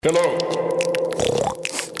Hello.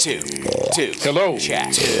 Two. Hello.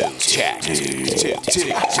 Chat. Two.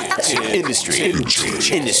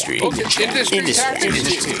 Industry.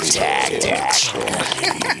 Tactics.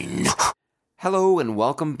 Hello and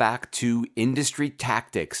welcome back to Industry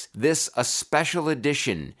Tactics. This a special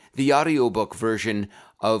edition, the audiobook version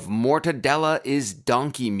of Mortadella is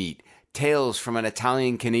Donkey Meat, Tales from an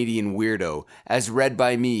Italian-Canadian Weirdo, as read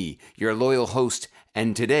by me, your loyal host,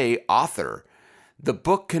 and today, author. The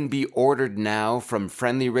book can be ordered now from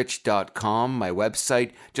friendlyrich.com, my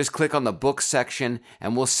website. Just click on the book section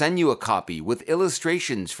and we'll send you a copy with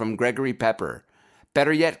illustrations from Gregory Pepper.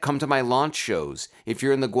 Better yet, come to my launch shows if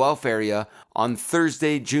you're in the Guelph area on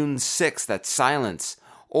Thursday, June 6th at Silence,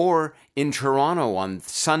 or in Toronto on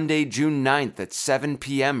Sunday, June 9th at 7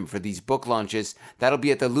 p.m. for these book launches. That'll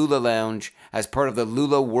be at the Lula Lounge as part of the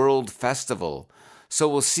Lula World Festival. So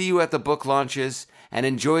we'll see you at the book launches. And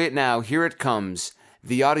enjoy it now. Here it comes,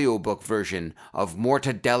 the audiobook version of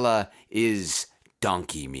Mortadella is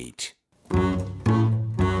Donkey Meat.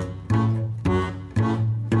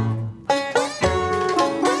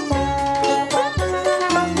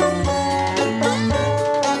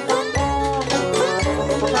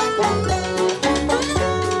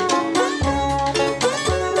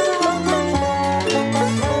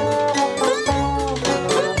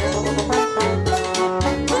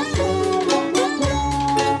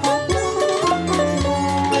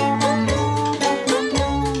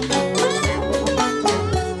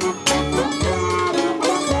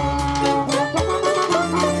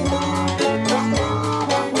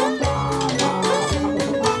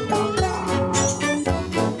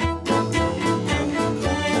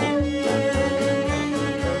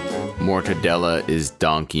 Mortadella is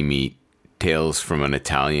Donkey Meat, Tales from an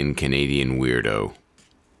Italian-Canadian Weirdo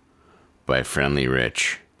by Friendly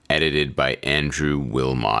Rich, edited by Andrew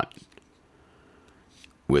Wilmot,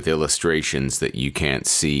 with illustrations that you can't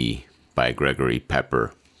see by Gregory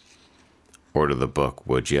Pepper. Order the book,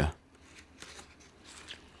 would you?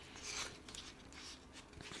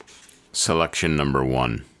 Selection number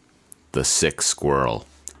 1, The Sick Squirrel.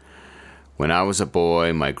 When I was a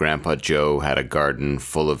boy, my Grandpa Joe had a garden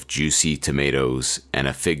full of juicy tomatoes and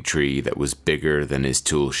a fig tree that was bigger than his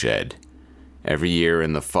tool shed. Every year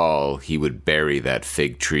in the fall, he would bury that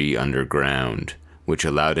fig tree underground, which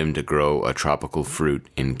allowed him to grow a tropical fruit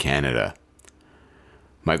in Canada.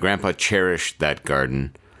 My grandpa cherished that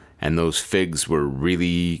garden, and those figs were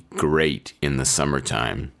really great in the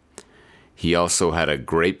summertime. He also had a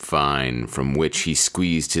grapevine from which he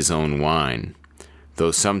squeezed his own wine.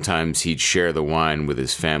 Though sometimes he'd share the wine with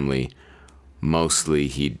his family, mostly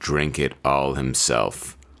he'd drink it all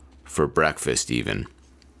himself, for breakfast even.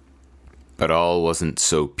 But all wasn't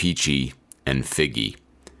so peachy and figgy.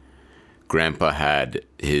 Grandpa had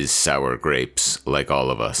his sour grapes, like all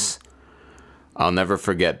of us. I'll never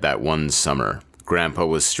forget that one summer. Grandpa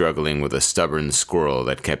was struggling with a stubborn squirrel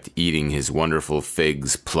that kept eating his wonderful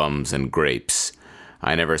figs, plums, and grapes.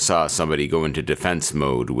 I never saw somebody go into defense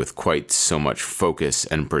mode with quite so much focus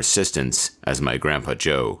and persistence as my Grandpa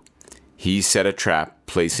Joe. He set a trap,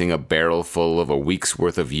 placing a barrel full of a week's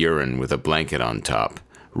worth of urine with a blanket on top,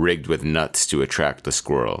 rigged with nuts to attract the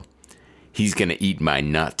squirrel. "He's gonna eat my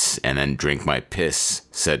nuts and then drink my piss,"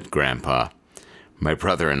 said Grandpa. My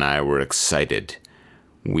brother and I were excited.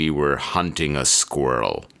 We were hunting a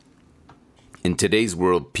squirrel. In today's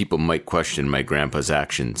world, people might question my grandpa's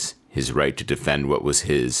actions, his right to defend what was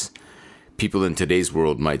his. People in today's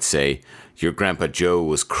world might say, "Your Grandpa Joe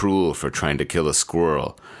was cruel for trying to kill a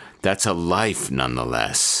squirrel. That's a life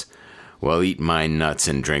nonetheless." Well, eat my nuts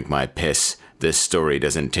and drink my piss. This story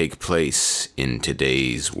doesn't take place in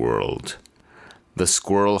today's world. The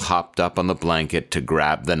squirrel hopped up on the blanket to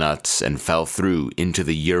grab the nuts and fell through into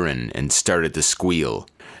the urine and started to squeal.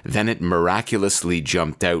 Then it miraculously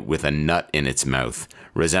jumped out with a nut in its mouth,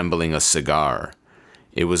 resembling a cigar.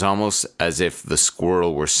 It was almost as if the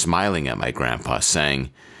squirrel were smiling at my grandpa, saying,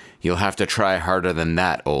 "You'll have to try harder than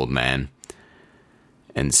that, old man."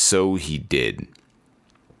 And so he did.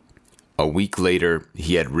 A week later,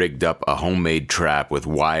 he had rigged up a homemade trap with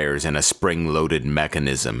wires and a spring-loaded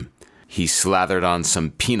mechanism. He slathered on some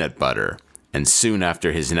peanut butter, and soon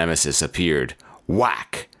after his nemesis appeared,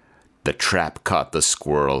 whack! The trap caught the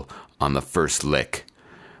squirrel on the first lick.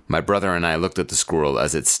 My brother and I looked at the squirrel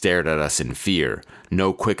as it stared at us in fear.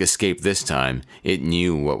 No quick escape this time. It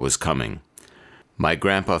knew what was coming. My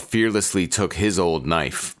grandpa fearlessly took his old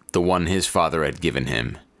knife, the one his father had given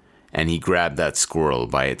him, and he grabbed that squirrel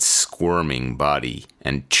by its squirming body,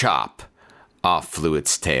 and chop! Off flew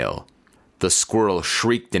its tail. The squirrel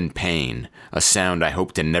shrieked in pain, a sound I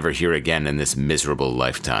hope to never hear again in this miserable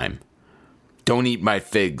lifetime. "Don't eat my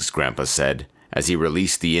figs," Grandpa said, as he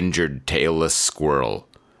released the injured tailless squirrel.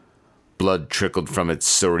 Blood trickled from its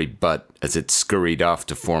sorry butt as it scurried off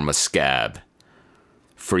to form a scab.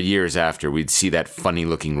 For years after, we'd see that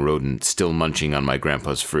funny-looking rodent still munching on my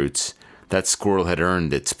grandpa's fruits. That squirrel had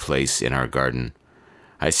earned its place in our garden.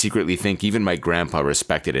 I secretly think even my grandpa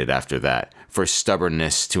respected it after that, for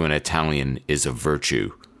stubbornness to an Italian is a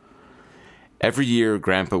virtue. Every year,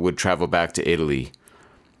 Grandpa would travel back to Italy.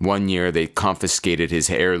 One year, they confiscated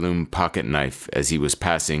his heirloom pocket knife as he was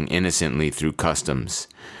passing innocently through customs.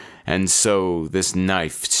 And so, this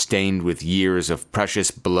knife, stained with years of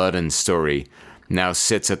precious blood and story, now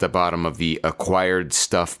sits at the bottom of the acquired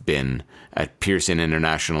stuff bin at Pearson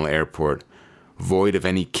International Airport, void of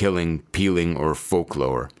any killing, peeling, or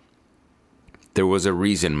folklore. There was a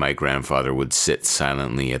reason my grandfather would sit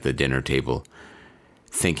silently at the dinner table,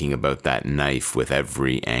 thinking about that knife with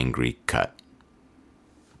every angry cut.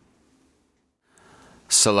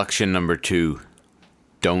 Selection number 2.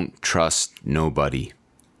 Don't trust nobody.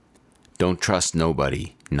 Don't trust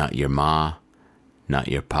nobody. Not your ma, not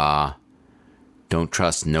your pa. Don't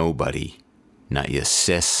trust nobody. Not your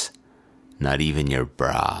sis, not even your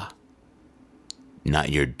bra. Not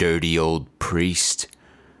your dirty old priest.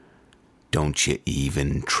 Don't you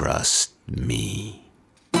even trust me.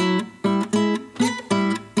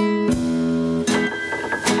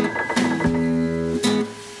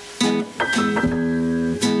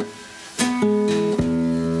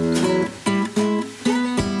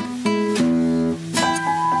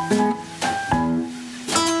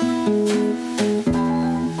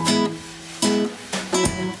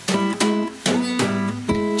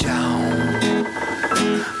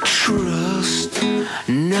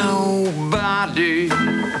 Nobody.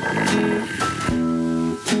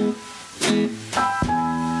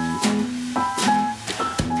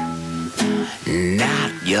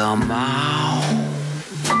 Not your mom.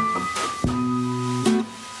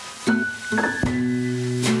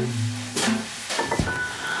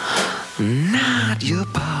 Not your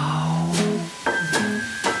pa.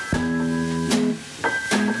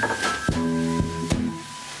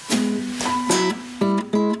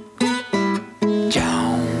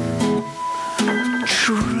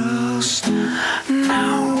 Trust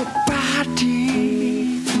nobody.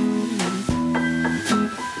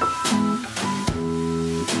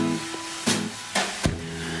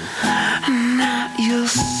 Not your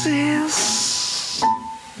sis.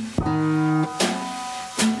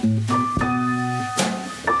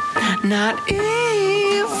 Not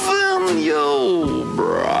even your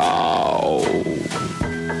bro.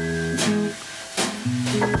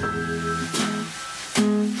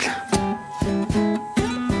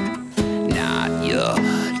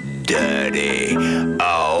 Dirty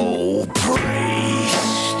old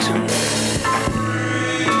priest.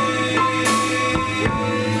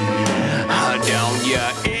 Don't you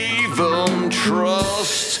even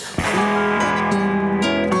trust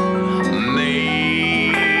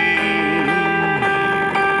me?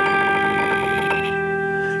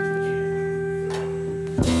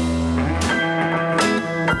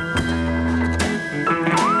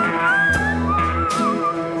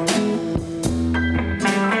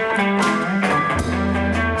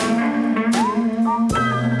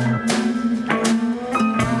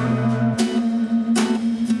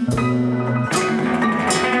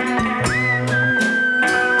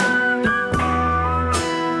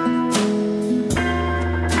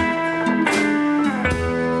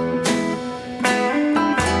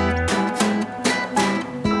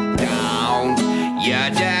 Your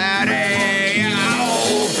dirty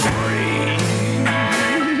old priest.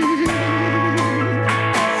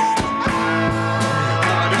 Don't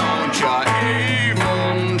you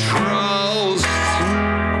even trust me?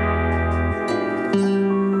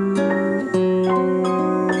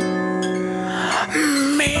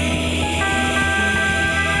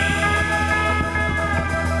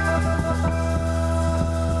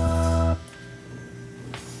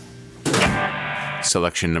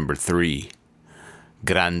 Selection number 3.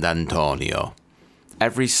 Grand'Antonio.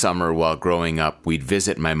 Every summer while growing up, we'd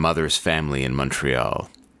visit my mother's family in Montreal.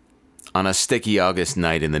 On a sticky August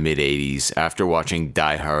night in the mid-'80s, after watching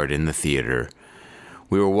Die Hard in the theater,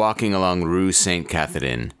 we were walking along Rue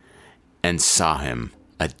Sainte-Catherine and saw him,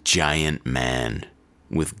 a giant man,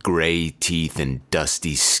 with gray teeth and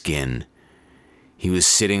dusty skin. He was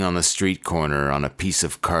sitting on the street corner on a piece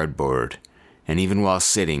of cardboard, and even while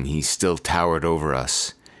sitting, he still towered over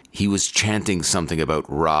us. He was chanting something about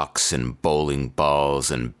rocks and bowling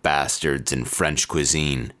balls and bastards and French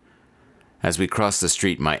cuisine. As we crossed the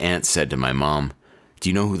street, my aunt said to my mom, "Do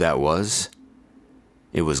you know who that was?"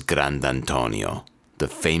 It was Grand'Antonio, the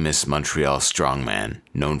famous Montreal strongman,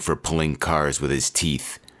 known for pulling cars with his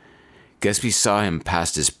teeth. Guess we saw him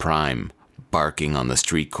past his prime, barking on the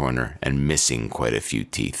street corner and missing quite a few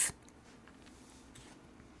teeth.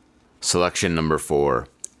 Selection number 4,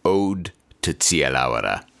 Ode to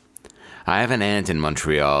Tsialawara. I have an aunt in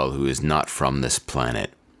Montreal who is not from this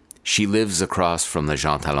planet. She lives across from the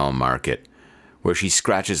Jean Talon market, where she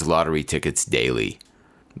scratches lottery tickets daily.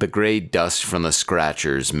 The gray dust from the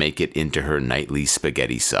scratchers make it into her nightly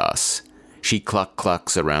spaghetti sauce. She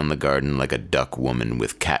clucks around the garden like a duck woman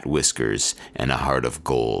with cat whiskers and a heart of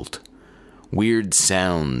gold. Weird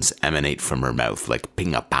sounds emanate from her mouth like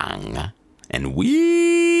ping-a-pong and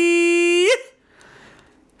wee.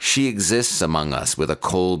 She exists among us with a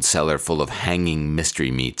cold cellar full of hanging mystery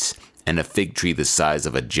meats and a fig tree the size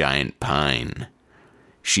of a giant pine.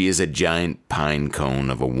 She is a giant pine cone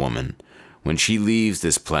of a woman. When she leaves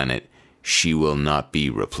this planet, she will not be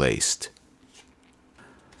replaced.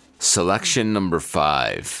 Selection number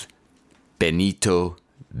 5, Benito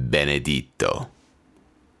Benedito.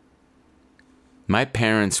 My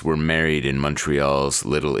parents were married in Montreal's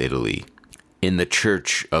Little Italy, in the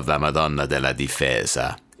Church of la Madonna della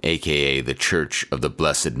Difesa, aka the Church of the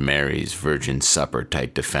Blessed Mary's Virgin Supper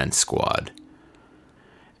type defense squad.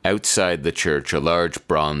 Outside the church, a large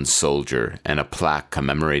bronze soldier and a plaque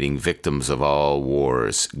commemorating victims of all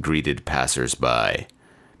wars greeted passers-by,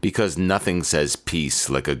 because nothing says peace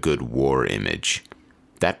like a good war image.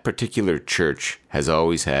 That particular church has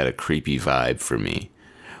always had a creepy vibe for me,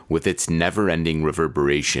 with its never-ending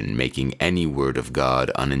reverberation making any word of God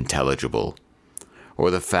unintelligible, or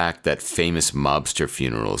the fact that famous mobster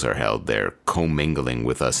funerals are held there, commingling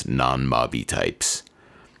with us non-mobby types.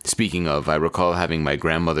 Speaking of, I recall having my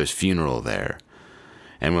grandmother's funeral there,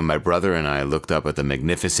 and when my brother and I looked up at the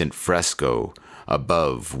magnificent fresco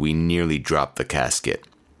above, we nearly dropped the casket.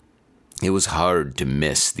 It was hard to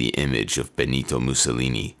miss the image of Benito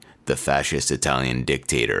Mussolini, the fascist Italian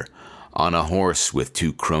dictator, on a horse with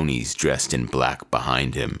 2 cronies dressed in black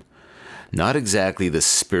behind him. Not exactly the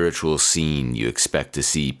spiritual scene you expect to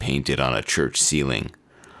see painted on a church ceiling.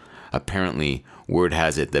 Apparently, word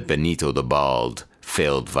has it that Benito the Bald,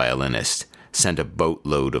 failed violinist, sent a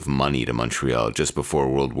boatload of money to Montreal just before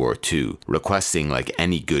World War II, requesting, like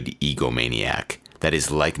any good egomaniac, that his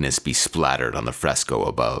likeness be splattered on the fresco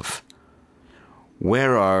above.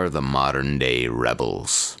 Where are the modern-day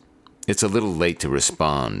rebels? It's a little late to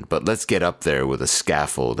respond, but let's get up there with a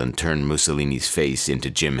scaffold and turn Mussolini's face into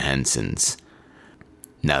Jim Henson's.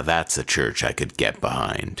 Now that's a church I could get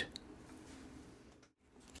behind.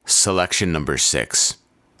 Selection number 6.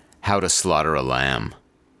 How to Slaughter a Lamb.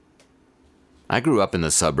 I grew up in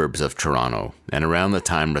the suburbs of Toronto, and around the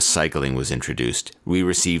time recycling was introduced, we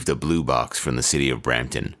received a blue box from the city of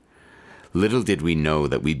Brampton. Little did we know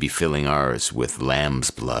that we'd be filling ours with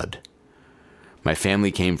lamb's blood. My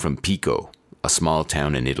family came from Pico, a small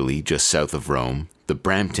town in Italy just south of Rome, the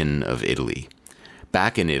Brampton of Italy.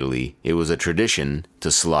 Back in Italy, it was a tradition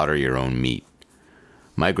to slaughter your own meat.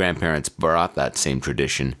 My grandparents brought that same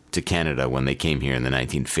tradition to Canada when they came here in the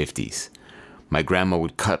 1950s. My grandma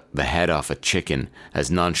would cut the head off a chicken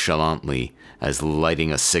as nonchalantly as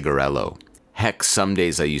lighting a cigarello. Heck, some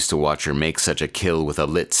days I used to watch her make such a kill with a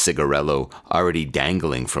lit cigarello already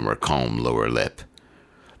dangling from her calm lower lip.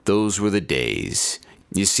 Those were the days.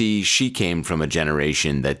 You see, she came from a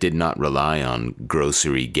generation that did not rely on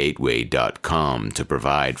grocerygateway.com to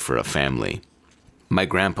provide for a family. My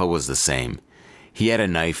grandpa was the same. He had a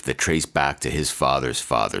knife that traced back to his father's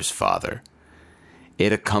father's father.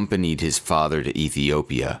 It accompanied his father to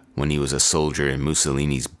Ethiopia when he was a soldier in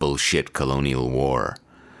Mussolini's bullshit colonial war.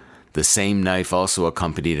 The same knife also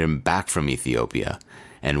accompanied him back from Ethiopia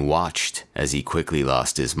and watched as he quickly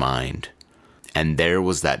lost his mind. And there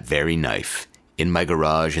was that very knife in my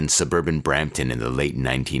garage in suburban Brampton in the late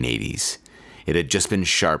 1980s. It had just been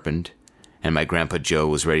sharpened, and my Grandpa Joe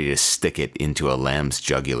was ready to stick it into a lamb's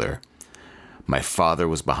jugular. My father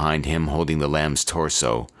was behind him holding the lamb's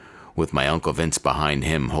torso, with my Uncle Vince behind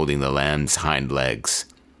him holding the lamb's hind legs.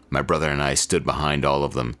 My brother and I stood behind all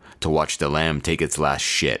of them to watch the lamb take its last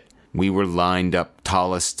shit. We were lined up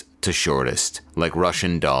tallest to shortest, like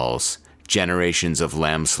Russian dolls, generations of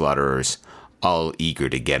lamb slaughterers, all eager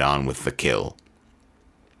to get on with the kill.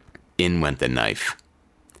 In went the knife.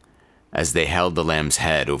 As they held the lamb's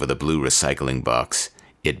head over the blue recycling box,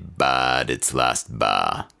 it baaed its last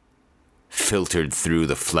baa, filtered through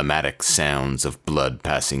the phlegmatic sounds of blood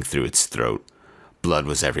passing through its throat. Blood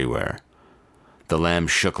was everywhere. The lamb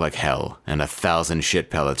shook like hell, and 1,000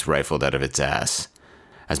 shit pellets rifled out of its ass.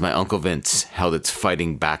 As my Uncle Vince held its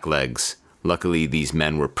fighting back legs, luckily these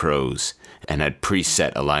men were pros, and had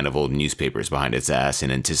preset a line of old newspapers behind its ass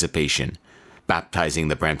in anticipation, baptizing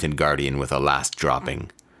the Brampton Guardian with a last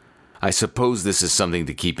dropping. I suppose this is something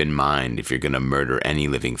to keep in mind if you're going to murder any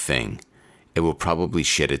living thing. It will probably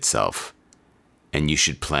shit itself, and you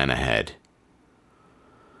should plan ahead.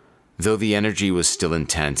 Though the energy was still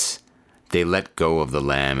intense, they let go of the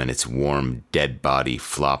lamb and its warm, dead body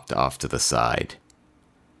flopped off to the side.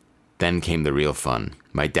 Then came the real fun.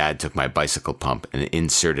 My dad took my bicycle pump and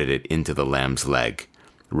inserted it into the lamb's leg,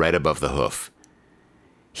 right above the hoof.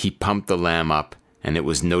 He pumped the lamb up, and it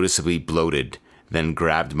was noticeably bloated, then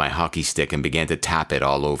grabbed my hockey stick and began to tap it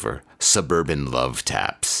all over. Suburban love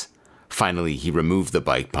taps. Finally, he removed the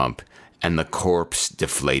bike pump, and the corpse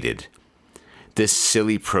deflated. This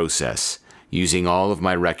silly process, using all of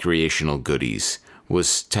my recreational goodies,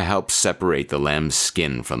 was to help separate the lamb's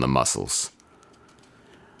skin from the muscles.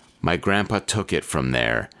 My grandpa took it from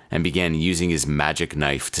there and began using his magic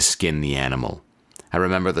knife to skin the animal. I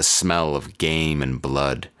remember the smell of game and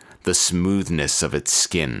blood, the smoothness of its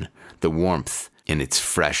skin, the warmth in its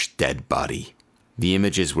fresh, dead body. The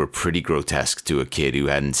images were pretty grotesque to a kid who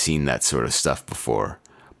hadn't seen that sort of stuff before,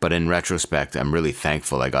 but in retrospect, I'm really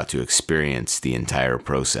thankful I got to experience the entire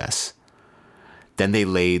process. Then they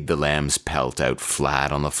laid the lamb's pelt out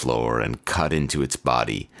flat on the floor and cut into its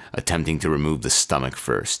body, attempting to remove the stomach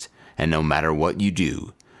first. And no matter what you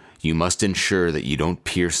do, you must ensure that you don't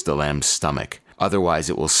pierce the lamb's stomach, otherwise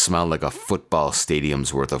it will smell like a football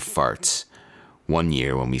stadium's worth of farts. One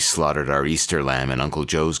year when we slaughtered our Easter lamb in Uncle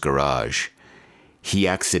Joe's garage, he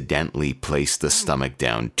accidentally placed the stomach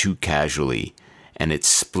down too casually, and it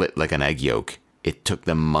split like an egg yolk. It took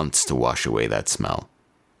them months to wash away that smell.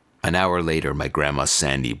 An hour later, my grandma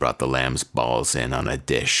Sandy brought the lamb's balls in on a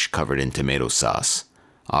dish covered in tomato sauce,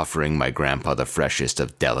 offering my grandpa the freshest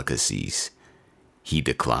of delicacies. He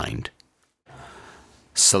declined.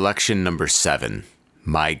 Selection number 7,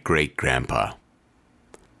 my great-grandpa.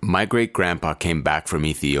 My great-grandpa came back from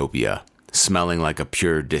Ethiopia, smelling like a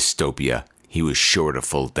pure dystopia. He was short a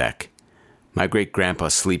full deck. My great-grandpa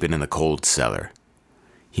sleeping in the cold cellar.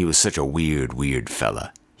 He was such a weird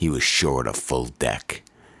fella. He was short a full deck.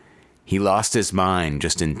 He lost his mind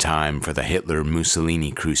just in time for the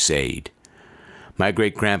Hitler-Mussolini crusade. My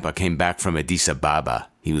great-grandpa came back from Addis Ababa.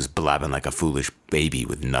 He was blabbing like a foolish baby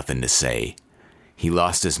with nothing to say. He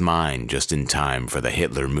lost his mind just in time for the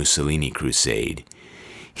Hitler-Mussolini crusade.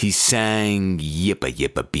 He sang Yippa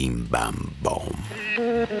Yippa Beam Bam Boom.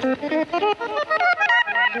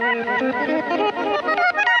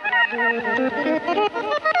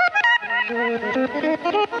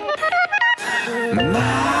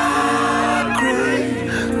 My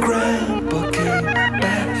great-grandpa came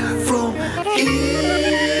back from Ethiopia,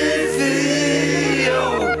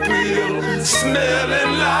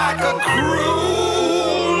 smelling like a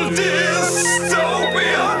cruel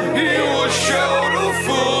dystopia. He was short a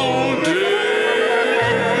full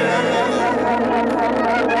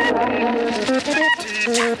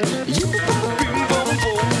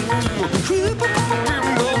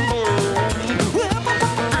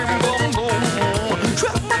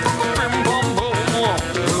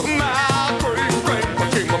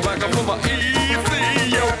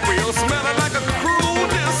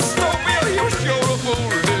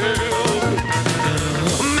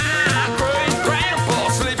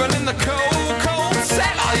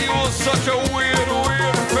such a weird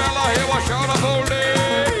fella. He was short of all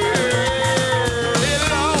day. He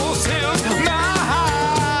lost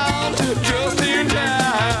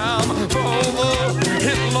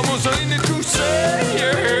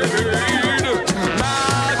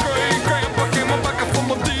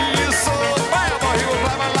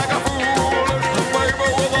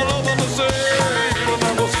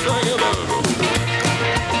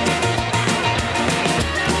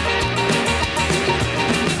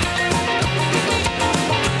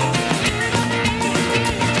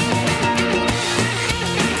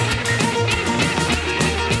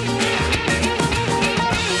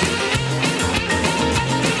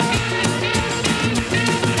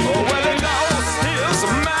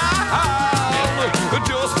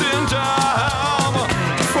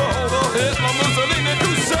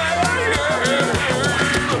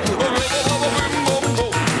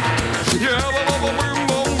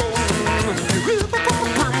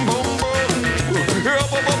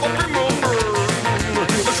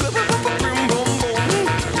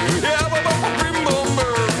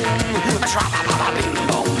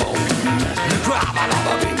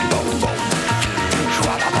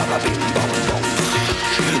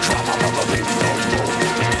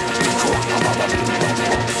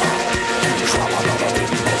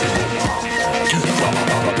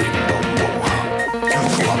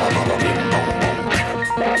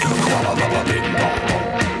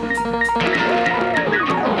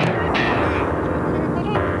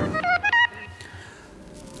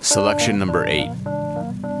Selection number 8.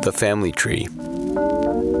 The Family Tree.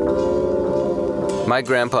 My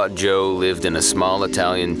grandpa Joe lived in a small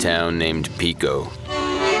Italian town named Pico.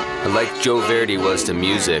 Like Joe Verdi was to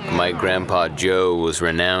music, my grandpa Joe was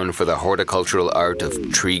renowned for the horticultural art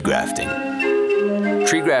of tree grafting.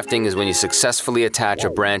 Tree grafting is when you successfully attach a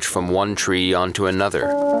branch from one tree onto another.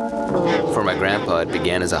 For my grandpa, it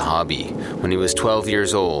began as a hobby. When he was 12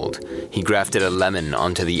 years old, he grafted a lemon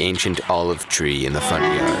onto the ancient olive tree in the front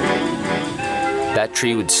yard. That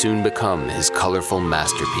tree would soon become his colorful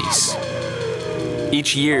masterpiece.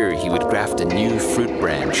 Each year, he would graft a new fruit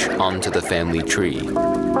branch onto the family tree.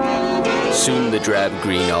 Soon the drab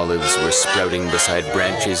green olives were sprouting beside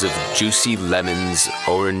branches of juicy lemons,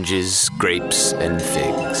 oranges, grapes, and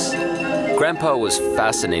figs. Grandpa was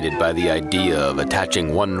fascinated by the idea of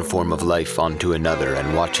attaching one form of life onto another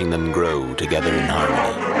and watching them grow together in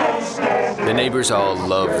harmony. The neighbors all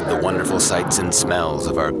loved the wonderful sights and smells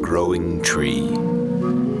of our growing tree.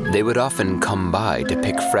 They would often come by to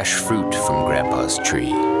pick fresh fruit from Grandpa's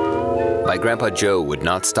tree. My Grandpa Joe would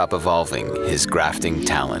not stop evolving his grafting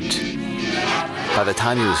talent. By the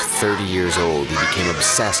time he was 30 years old, he became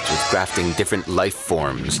obsessed with grafting different life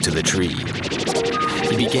forms to the tree.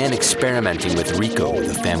 He began experimenting with Rico,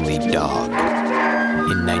 the family dog.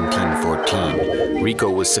 In 1914, Rico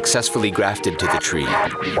was successfully grafted to the tree,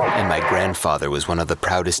 and my grandfather was one of the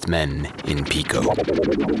proudest men in Pico.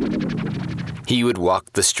 He would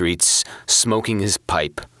walk the streets, smoking his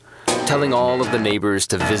pipe, telling all of the neighbors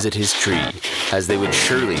to visit his tree, as they would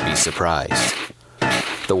surely be surprised.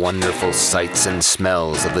 The wonderful sights and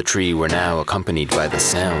smells of the tree were now accompanied by the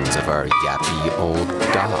sounds of our yappy old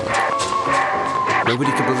dog.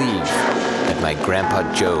 Nobody could believe that my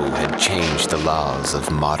Grandpa Joe had changed the laws of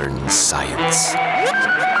modern science.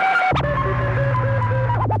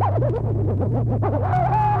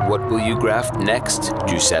 "What will you graft next,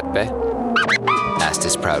 Giuseppe?" asked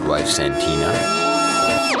his proud wife Santina.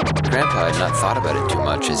 Grandpa had not thought about it too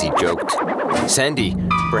much as he joked, "Sandy,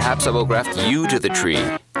 perhaps I will graft you to the tree."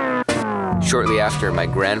 Shortly after, my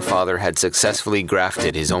grandfather had successfully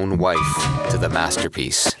grafted his own wife to the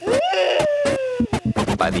masterpiece.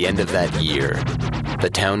 By the end of that year, the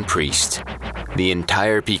town priest, the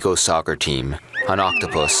entire Pico soccer team, an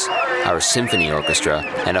octopus, our symphony orchestra,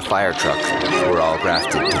 and a fire truck were all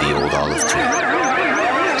grafted to the old olive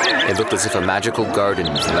tree. It looked as if a magical garden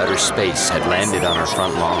from outer space had landed on our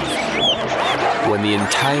front lawn. When the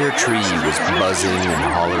entire tree was buzzing and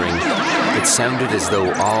hollering, it sounded as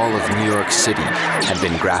though all of New York City had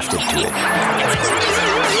been grafted to it.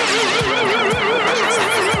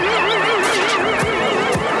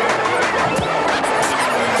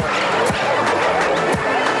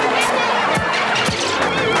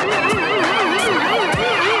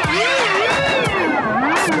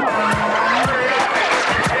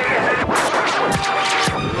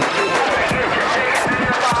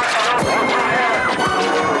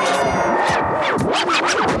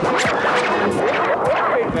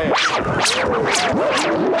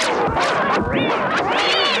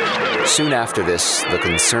 Soon after this, the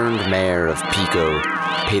concerned mayor of Pico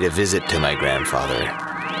paid a visit to my grandfather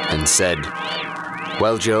and said,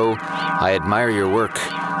 "Well, Joe, I admire your work,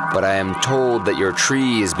 but I am told that your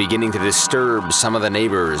tree is beginning to disturb some of the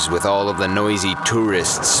neighbors with all of the noisy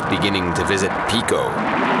tourists beginning to visit Pico.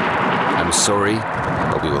 I'm sorry,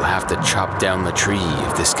 but we will have to chop down the tree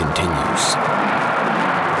if this continues."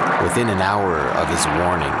 Within an hour of his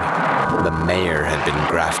warning, the mayor had been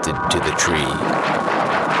grafted to the tree.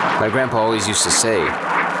 My grandpa always used to say,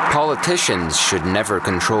 politicians should never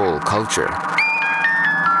control culture.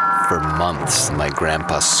 For months, my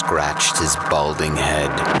grandpa scratched his balding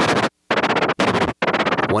head,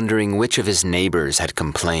 wondering which of his neighbors had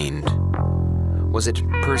complained. Was it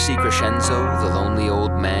Percy Crescenzo, the lonely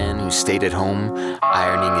old man who stayed at home,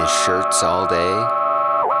 ironing his shirts all day?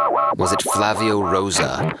 Was it Flavio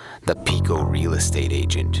Rosa, the Pico real estate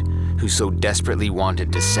agent, who so desperately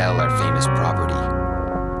wanted to sell our famous property?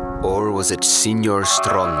 Or was it Signor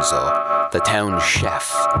Stronzo, the town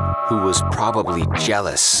chef, who was probably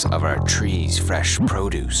jealous of our tree's fresh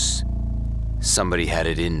produce? Somebody had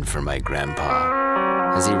it in for my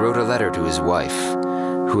grandpa, as he wrote a letter to his wife,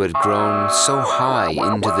 who had grown so high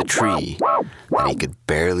into the tree that he could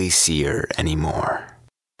barely see her anymore.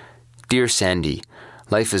 "Dear Sandy,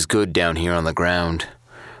 life is good down here on the ground.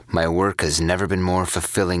 My work has never been more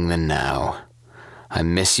fulfilling than now. I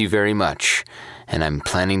miss you very much, and I'm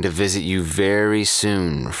planning to visit you very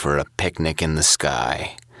soon for a picnic in the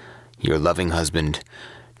sky. Your loving husband,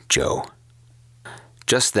 Joe."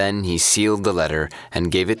 Just then, he sealed the letter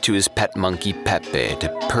and gave it to his pet monkey Pepe to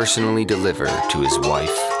personally deliver to his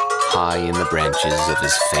wife, high in the branches of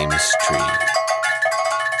his famous tree.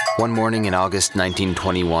 One morning in August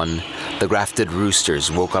 1921, the grafted roosters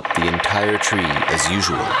woke up the entire tree as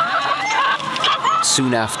usual.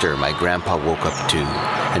 Soon after, my grandpa woke up too,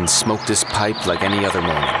 and smoked his pipe like any other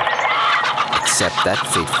morning. Except that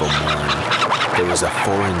fateful morn, there was a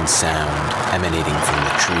foreign sound emanating from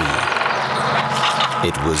the tree.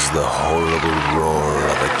 It was the horrible roar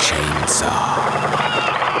of a chainsaw.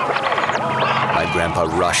 My grandpa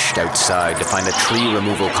rushed outside to find a tree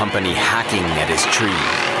removal company hacking at his tree.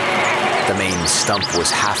 The main stump was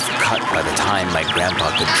half cut by the time my grandpa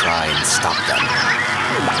could try and stop them.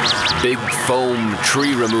 Big Foam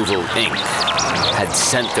Tree Removal, Inc. had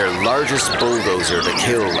sent their largest bulldozer to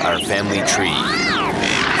kill our family tree.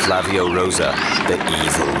 Flavio Rosa, the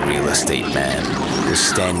evil real estate man, was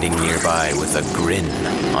standing nearby with a grin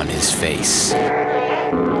on his face.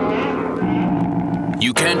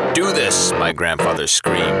 "You can't do this," my grandfather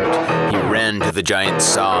screamed. He ran to the giant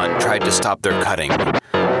saw and tried to stop their cutting.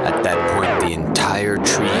 At that point, the entire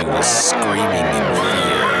tree was screaming in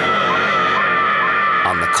fear.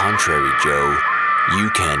 "On the contrary, Joe, you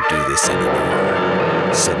can't do this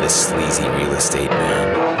anymore," said the sleazy real estate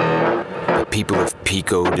man. "The people of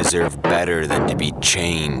Pico deserve better than to be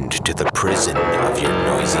chained to the prison of your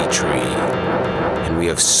noisy tree. And we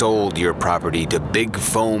have sold your property to Big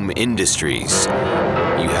Foam Industries.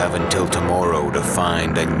 You have until tomorrow to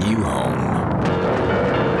find a new home."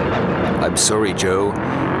 "I'm sorry, Joe.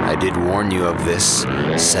 I did warn you of this,"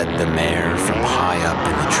 said the mayor from high up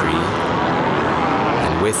in the tree.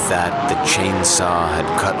 And with that, the chainsaw had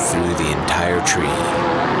cut through the entire tree,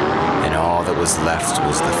 and all that was left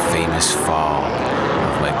was the famous fall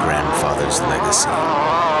of my grandfather's legacy.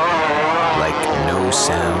 Like no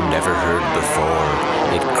sound ever heard before,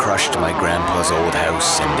 it crushed my grandpa's old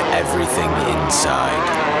house and everything inside.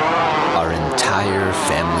 Our entire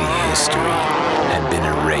family history had been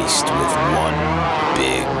erased with one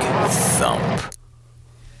big thump.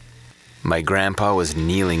 My grandpa was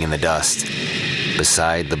kneeling in the dust,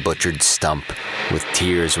 beside the butchered stump, with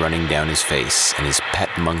tears running down his face and his pet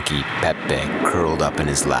monkey, Pepe, curled up in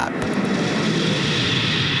his lap.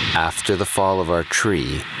 After the fall of our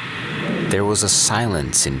tree, there was a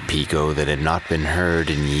silence in Pico that had not been heard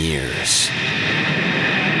in years.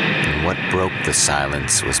 And what broke the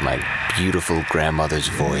silence was my beautiful grandmother's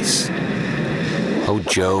voice. "Oh,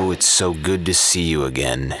 Joe, it's so good to see you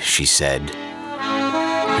again," she said.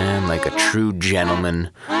 And like a true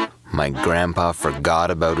gentleman, my grandpa forgot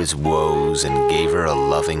about his woes and gave her a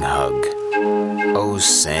loving hug. "Oh,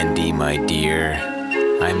 Sandy, my dear,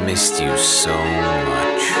 I missed you so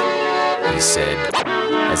much," he said,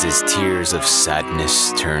 as his tears of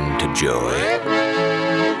sadness turned to joy.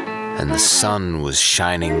 And the sun was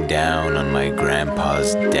shining down on my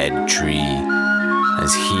grandpa's dead tree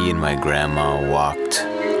as he and my grandma walked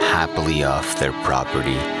happily off their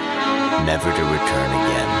property, never to return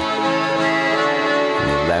again. And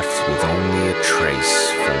they left with only a trace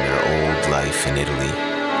from their old life in Italy,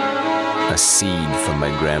 a seed from my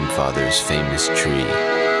grandfather's famous tree,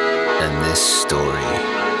 and this story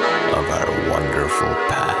of our wonderful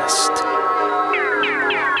past.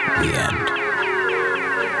 The end.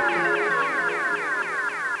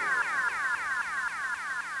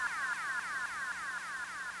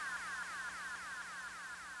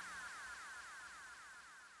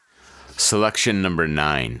 Selection number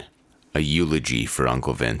 9, a eulogy for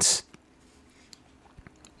Uncle Vince.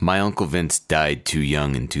 My Uncle Vince died too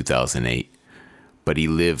young in 2008, but he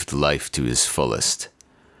lived life to his fullest.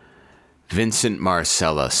 Vincent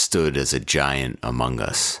Marcella stood as a giant among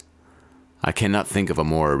us. I cannot think of a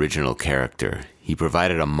more original character. He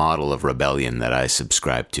provided a model of rebellion that I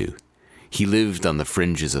subscribed to. He lived on the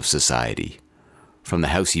fringes of society. From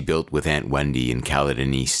the house he built with Aunt Wendy in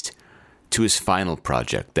Caledon East, to his final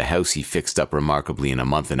project, the house he fixed up remarkably in a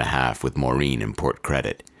month and a half with Maureen in Port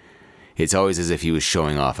Credit. It's always as if he was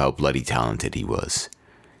showing off how bloody talented he was.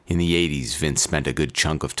 In the 80s, Vince spent a good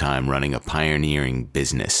chunk of time running a pioneering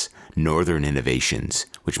business, Northern Innovations,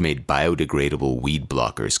 which made biodegradable weed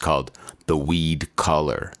blockers called the Weed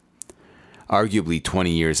Collar. Arguably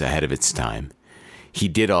 20 years ahead of its time. He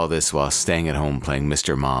did all this while staying at home playing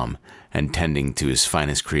Mr. Mom and tending to his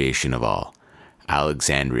finest creation of all,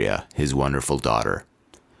 Alexandria, his wonderful daughter.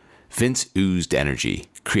 Vince oozed energy,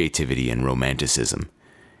 creativity, and romanticism.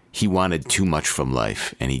 He wanted too much from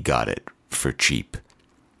life, and he got it, for cheap.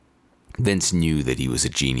 Vince knew that he was a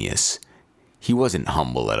genius. He wasn't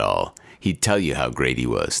humble at all. He'd tell you how great he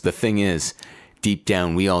was. The thing is, deep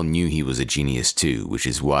down we all knew he was a genius too, which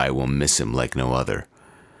is why we'll miss him like no other.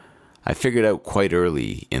 I figured out quite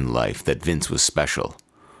early in life that Vince was special.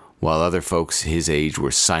 While other folks his age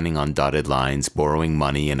were signing on dotted lines, borrowing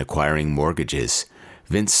money, and acquiring mortgages,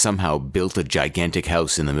 Vince somehow built a gigantic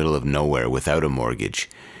house in the middle of nowhere without a mortgage,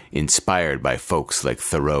 inspired by folks like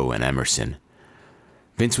Thoreau and Emerson.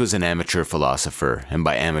 Vince was an amateur philosopher, and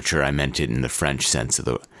by amateur I meant it in the French sense of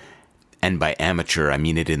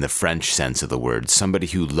the word, somebody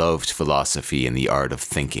who loved philosophy and the art of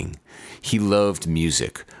thinking. He loved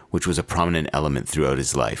music, which was a prominent element throughout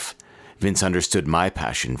his life. Vince understood my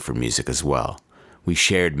passion for music as well. We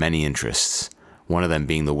shared many interests, one of them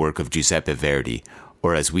being the work of Giuseppe Verdi,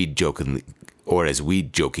 or as we jokingly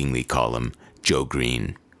call him, Joe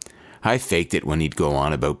Green. I faked it when he'd go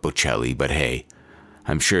on about Bocelli, but hey,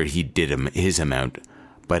 I'm sure he did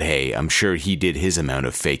his amount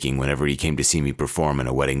of faking whenever he came to see me perform in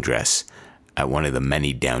a wedding dress at one of the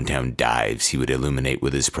many downtown dives he would illuminate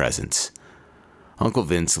with his presence. Uncle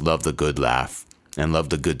Vince loved a good laugh and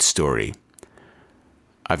loved a good story.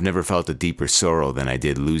 I've never felt a deeper sorrow than I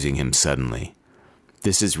did losing him suddenly.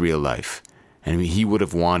 This is real life, and he would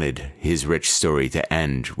have wanted his rich story to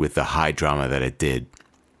end with the high drama that it did.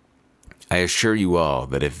 I assure you all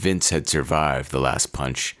that if Vince had survived the last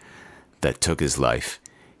punch that took his life,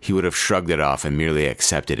 he would have shrugged it off and merely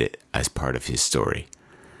accepted it as part of his story.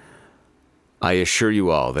 I assure you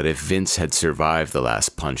all that if Vince had survived the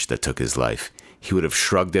last punch that took his life, he would have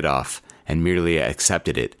shrugged it off and merely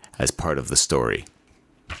accepted it as part of the story.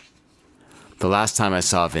 The last time I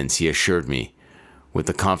saw Vince, he assured me, with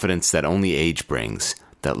the confidence that only age brings,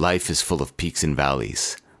 that life is full of peaks and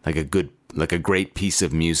valleys, like a great piece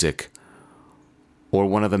of music, or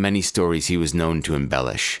one of the many stories he was known to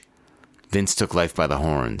embellish. Vince took life by the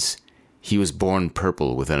horns. He was born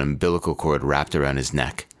purple with an umbilical cord wrapped around his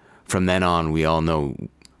neck. From then on, we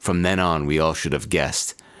all should have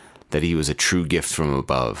guessed that he was a true gift from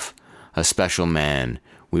above, a special man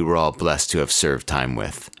we were all blessed to have served time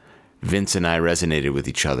with. Vince and I resonated with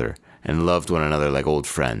each other and loved one another like old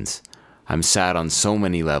friends. I'm sad on so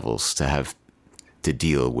many levels to have to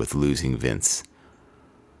deal with losing Vince.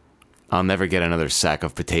 I'll never get another sack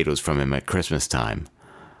of potatoes from him at Christmas time.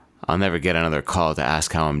 I'll never get another call to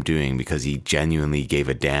ask how I'm doing because he genuinely gave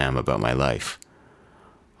a damn about my life.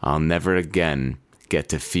 I'll never again get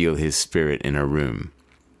to feel his spirit in a room.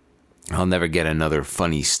 I'll never get another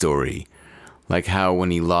funny story, like how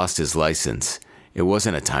when he lost his license, it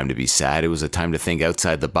wasn't a time to be sad, it was a time to think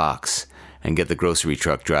outside the box and get the grocery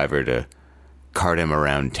truck driver to cart him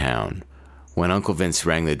around town. When Uncle Vince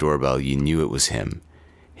rang the doorbell, you knew it was him.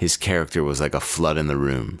 His character was like a flood in the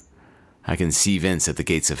room. I can see Vince at the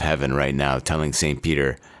gates of heaven right now telling St.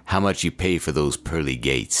 Peter how much you pay for those pearly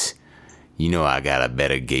gates. You know I got a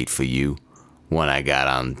better gate for you, one I got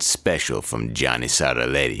on special from Johnny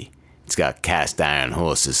Sartoletti. It's got cast iron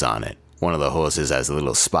horses on it. One of the horses has a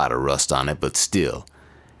little spot of rust on it, but still.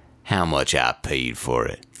 How much I paid for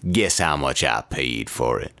it? Guess how much I paid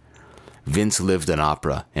for it. Vince lived an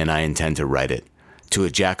opera, and I intend to write it. To a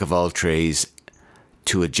jack of all trades,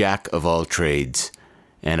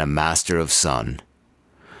 and a master of some.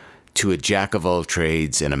 To a jack of all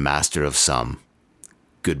trades and a master of some.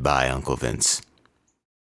 Goodbye, Uncle Vince.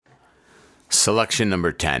 Selection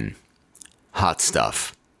number 10. Hot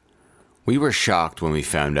Stuff. We were shocked when we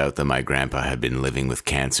found out that my grandpa had been living with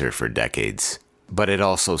cancer for decades, but it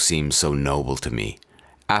also seemed so noble to me.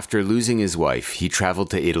 After losing his wife, he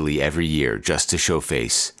traveled to Italy every year just to show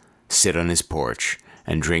face, sit on his porch,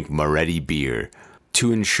 and drink Moretti beer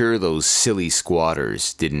to ensure those silly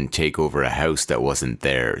squatters didn't take over a house that wasn't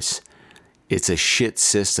theirs. It's a shit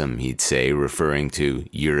system, he'd say, referring to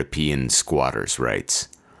European squatters' rights.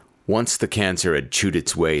 Once the cancer had chewed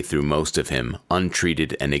its way through most of him,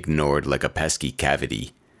 untreated and ignored like a pesky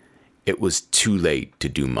cavity, it was too late to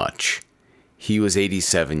do much. He was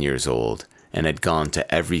 87 years old and had gone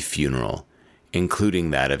to every funeral,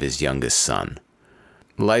 including that of his youngest son.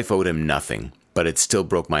 Life owed him nothing, but it still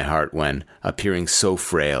broke my heart when, appearing so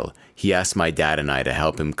frail, he asked my dad and I to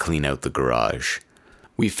help him clean out the garage.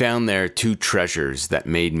 We found there two treasures that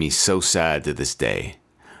made me so sad to this day.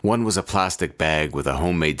 One was a plastic bag with a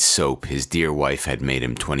homemade soap his dear wife had made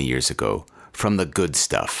him 20 years ago, from the good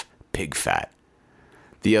stuff, pig fat.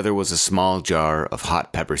 The other was a small jar of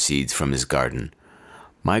hot pepper seeds from his garden.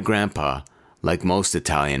 My grandpa, like most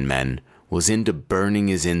Italian men, was into burning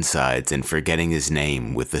his insides and forgetting his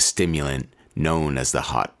name with the stimulant known as the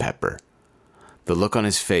hot pepper. The look on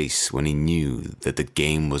his face when he knew that the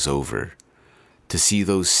game was over. To see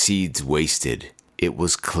those seeds wasted, it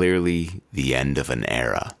was clearly the end of an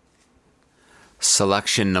era.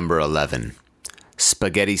 Selection number 11.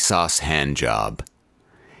 Spaghetti sauce hand job.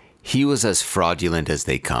 He was as fraudulent as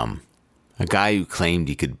they come. A guy who claimed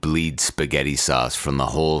he could bleed spaghetti sauce from the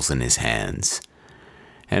holes in his hands.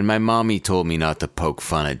 And my mommy told me not to poke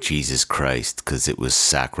fun at Jesus Christ because it was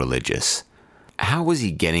sacrilegious. How was he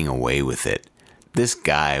getting away with it? This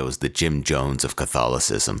guy was the Jim Jones of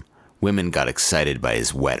Catholicism. Women got excited by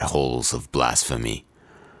his wet holes of blasphemy.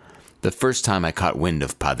 The first time I caught wind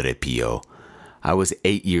of Padre Pio, I was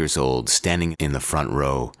 8 years old, standing in the front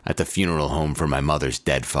row at the funeral home for my mother's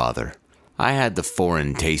dead father. I had the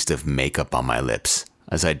foreign taste of makeup on my lips,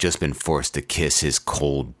 as I'd just been forced to kiss his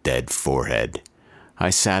cold, dead forehead. I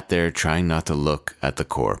sat there trying not to look at the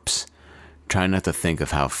corpse, trying not to think of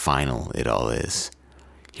how final it all is.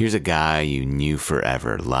 Here's a guy you knew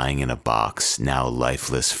forever, lying in a box, now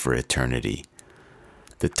lifeless for eternity.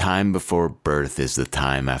 The time before birth is the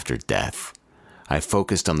time after death. I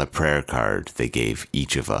focused on the prayer card they gave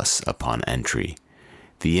each of us upon entry.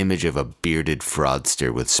 The image of a bearded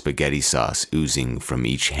fraudster with spaghetti sauce oozing from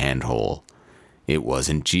each handhole. It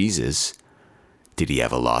wasn't Jesus. Did he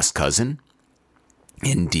have a lost cousin?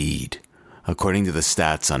 Indeed. According to the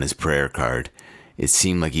stats on his prayer card, it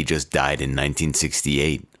seemed like he just died in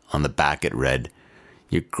 1968. On the back it read,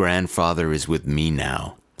 "Your grandfather is with me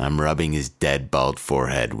now. I'm rubbing his dead, bald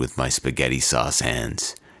forehead with my spaghetti sauce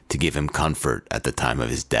hands to give him comfort at the time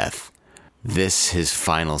of his death. This his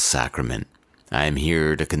final sacrament. I am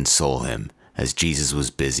here to console him, as Jesus was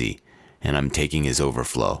busy, and I'm taking his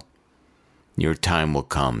overflow. Your time will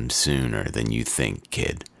come sooner than you think,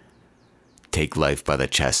 kid. Take life by the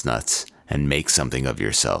chestnuts and make something of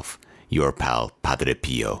yourself. Your pal, Padre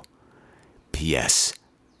Pio. P.S.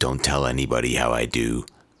 Don't tell anybody how I do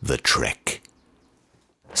the trick."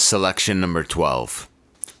 Selection number 12.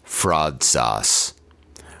 Fraud Sauce.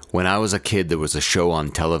 When I was a kid, there was a show on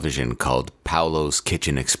television called Paolo's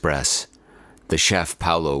Kitchen Express. The chef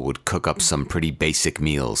Paolo would cook up some pretty basic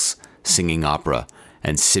meals, singing opera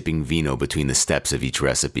and sipping vino between the steps of each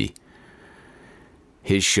recipe.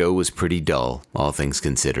 His show was pretty dull, all things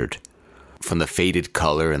considered. From the faded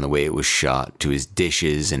color and the way it was shot to his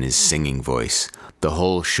dishes and his singing voice, the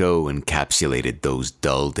whole show encapsulated those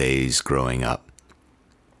dull days growing up.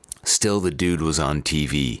 Still, the dude was on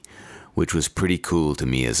TV, which was pretty cool to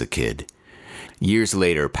me as a kid. Years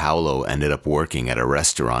later, Paolo ended up working at a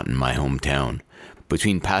restaurant in my hometown.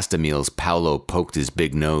 Between pasta meals, Paolo poked his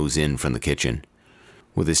big nose in from the kitchen.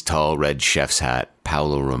 With his tall red chef's hat,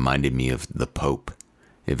 Paolo reminded me of the Pope.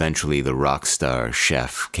 Eventually, the rock star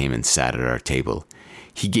chef came and sat at our table.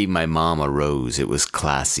 He gave my mom a rose. It was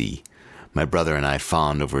classy. My brother and I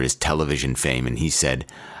fawned over his television fame, and he said,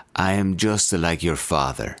 "I am just like your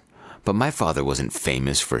father." But my father wasn't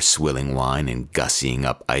famous for swilling wine and gussying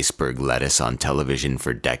up iceberg lettuce on television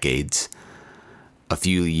for decades. A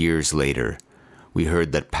few years later, we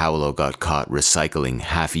heard that Paolo got caught recycling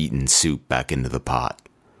half-eaten soup back into the pot.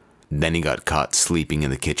 Then he got caught sleeping in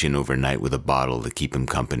the kitchen overnight with a bottle to keep him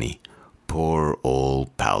company. Poor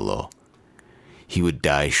old Paolo. He would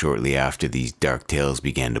die shortly after these dark tales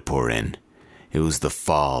began to pour in. It was the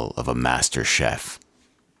fall of a master chef.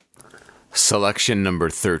 Selection number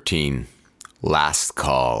 13. Last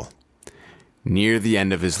Call. Near the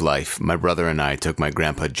end of his life, my brother and I took my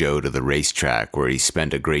Grandpa Joe to the racetrack where he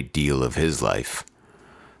spent a great deal of his life.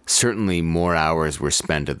 Certainly more hours were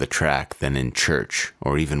spent at the track than in church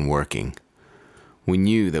or even working. We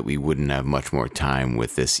knew that we wouldn't have much more time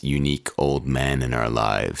with this unique old man in our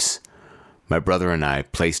lives. My brother and I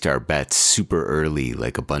placed our bets super early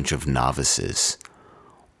like a bunch of novices.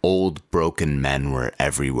 Old broken men were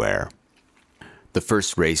everywhere. The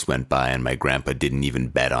first race went by and my grandpa didn't even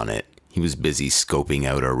bet on it. He was busy scoping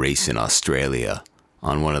out a race in Australia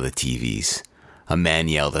on one of the TVs. A man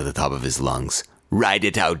yelled at the top of his lungs, "Ride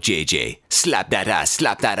it out, JJ! Slap that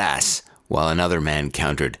ass!" While another man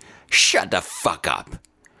countered, "Shut the fuck up!"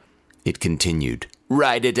 It continued,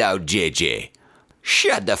 "Ride it out, JJ!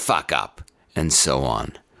 Shut the fuck up!" And so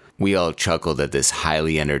on. We all chuckled at this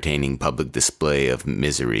highly entertaining public display of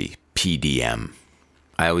misery, PDM.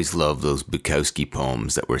 I always loved those Bukowski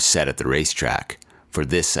poems that were set at the racetrack. For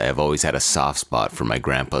this, I have always had a soft spot for my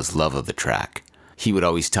grandpa's love of the track. He would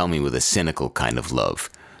always tell me with a cynical kind of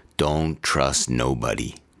love, "Don't trust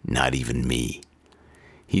nobody, not even me."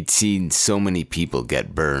 He'd seen so many people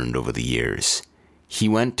get burned over the years. He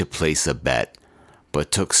went to place a bet,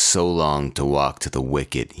 but took so long to walk to the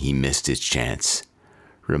wicket he missed his chance.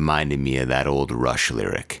 Reminded me of that old Rush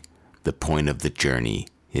lyric, "The point of the journey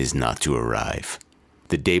is not to arrive."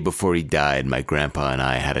 The day before he died, my grandpa and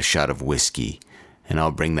I had a shot of whiskey, and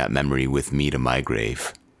I'll bring that memory with me to my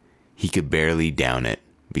grave. He could barely down it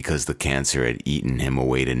because the cancer had eaten him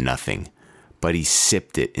away to nothing, but he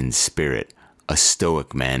sipped it in spirit, a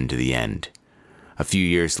stoic man to the end. A few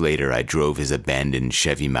years later, I drove his abandoned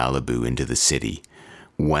Chevy Malibu into the city.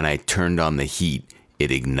 When I turned on the heat,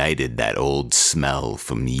 it ignited that old smell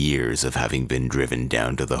from years of having been driven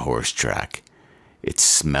down to the horse track. It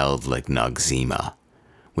smelled like Noxzema,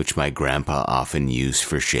 which my grandpa often used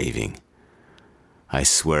for shaving. I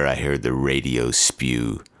swear I heard the radio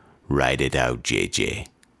spew, "Ride it out, JJ.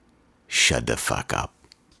 Shut the fuck up."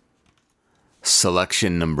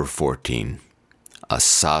 Selection number 14. A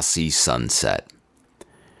Saucy Sunset.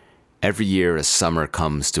 Every year as summer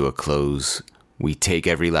comes to a close, we take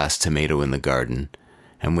every last tomato in the garden,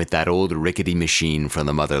 and with that old rickety machine from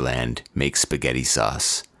the motherland, make spaghetti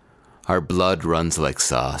sauce. Our blood runs like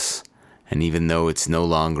sauce, and even though it's no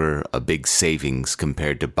longer a big savings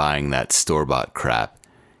compared to buying that store-bought crap,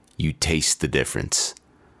 you taste the difference.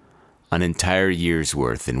 An entire year's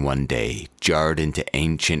worth in one day, jarred into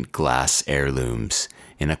ancient glass heirlooms,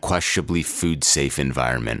 in a questionably food-safe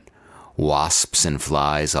environment. Wasps and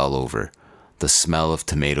flies all over. The smell of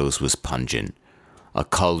tomatoes was pungent. A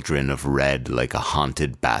cauldron of red like a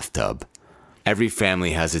haunted bathtub. Every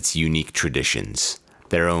family has its unique traditions,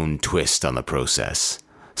 their own twist on the process.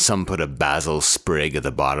 Some put a basil sprig at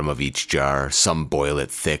the bottom of each jar, some boil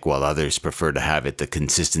it thick, while others prefer to have it the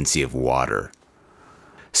consistency of water.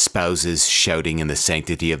 Spouses shouting in the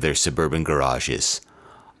sanctity of their suburban garages.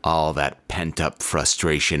 All that pent-up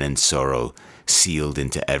frustration and sorrow sealed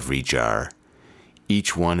into every jar.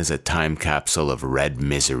 Each one is a time capsule of red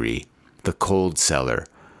misery, the cold cellar,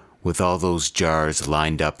 with all those jars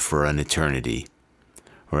lined up for an eternity,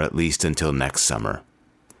 or at least until next summer.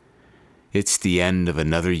 It's the end of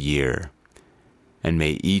another year, and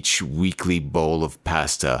may each weekly bowl of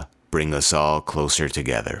pasta bring us all closer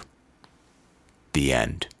together. The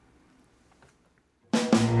end.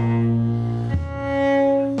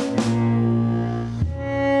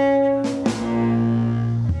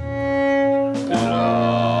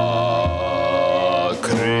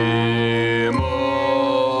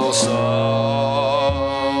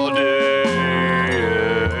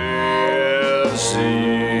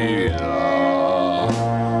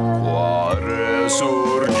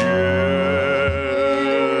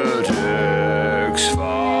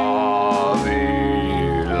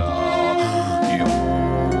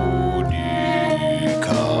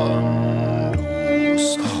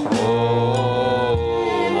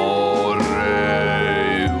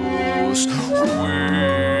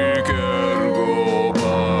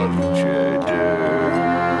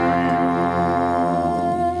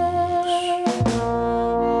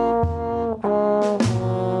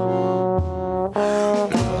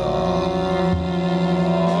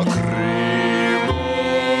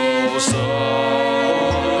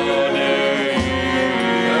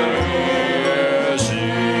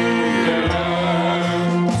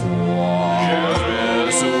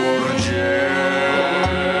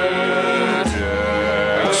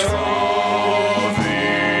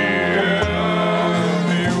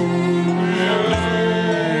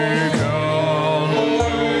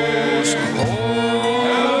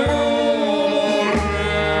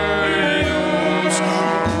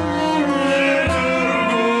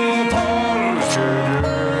 Richard.